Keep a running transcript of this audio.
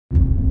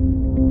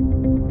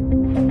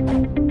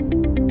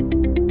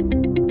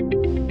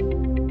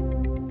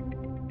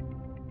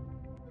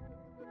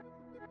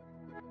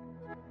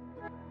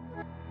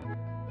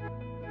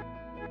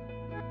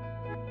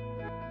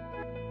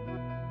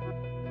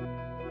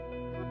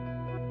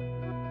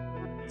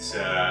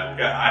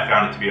I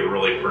found it to be a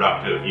really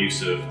productive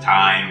use of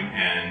time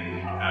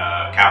and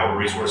capital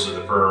resources of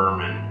the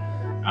firm,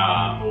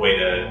 and a way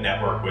to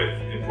network with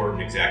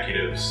important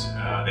executives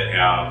that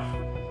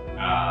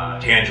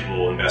have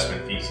tangible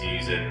investment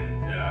theses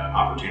and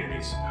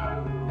opportunities.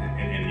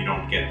 And you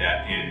don't get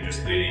that in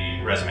just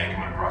the resume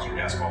coming across your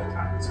desk all the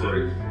time.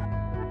 So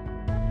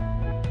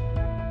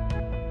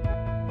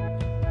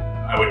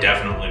I would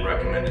definitely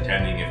recommend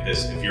attending if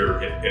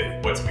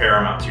what's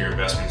paramount to your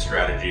investment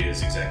strategy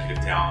is executive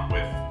talent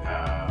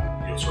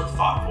with sort of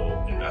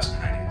thoughtful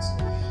investment ideas.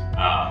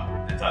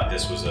 I thought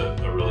this was a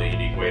really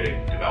unique way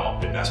to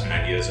develop investment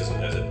ideas as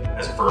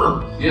a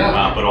firm,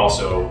 but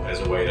also as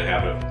a way to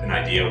have an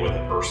idea with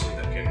a person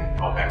that can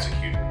help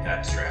execute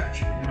that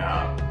strategy.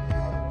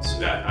 So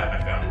that I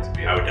found it to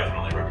be, I would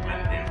definitely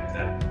recommend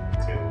that.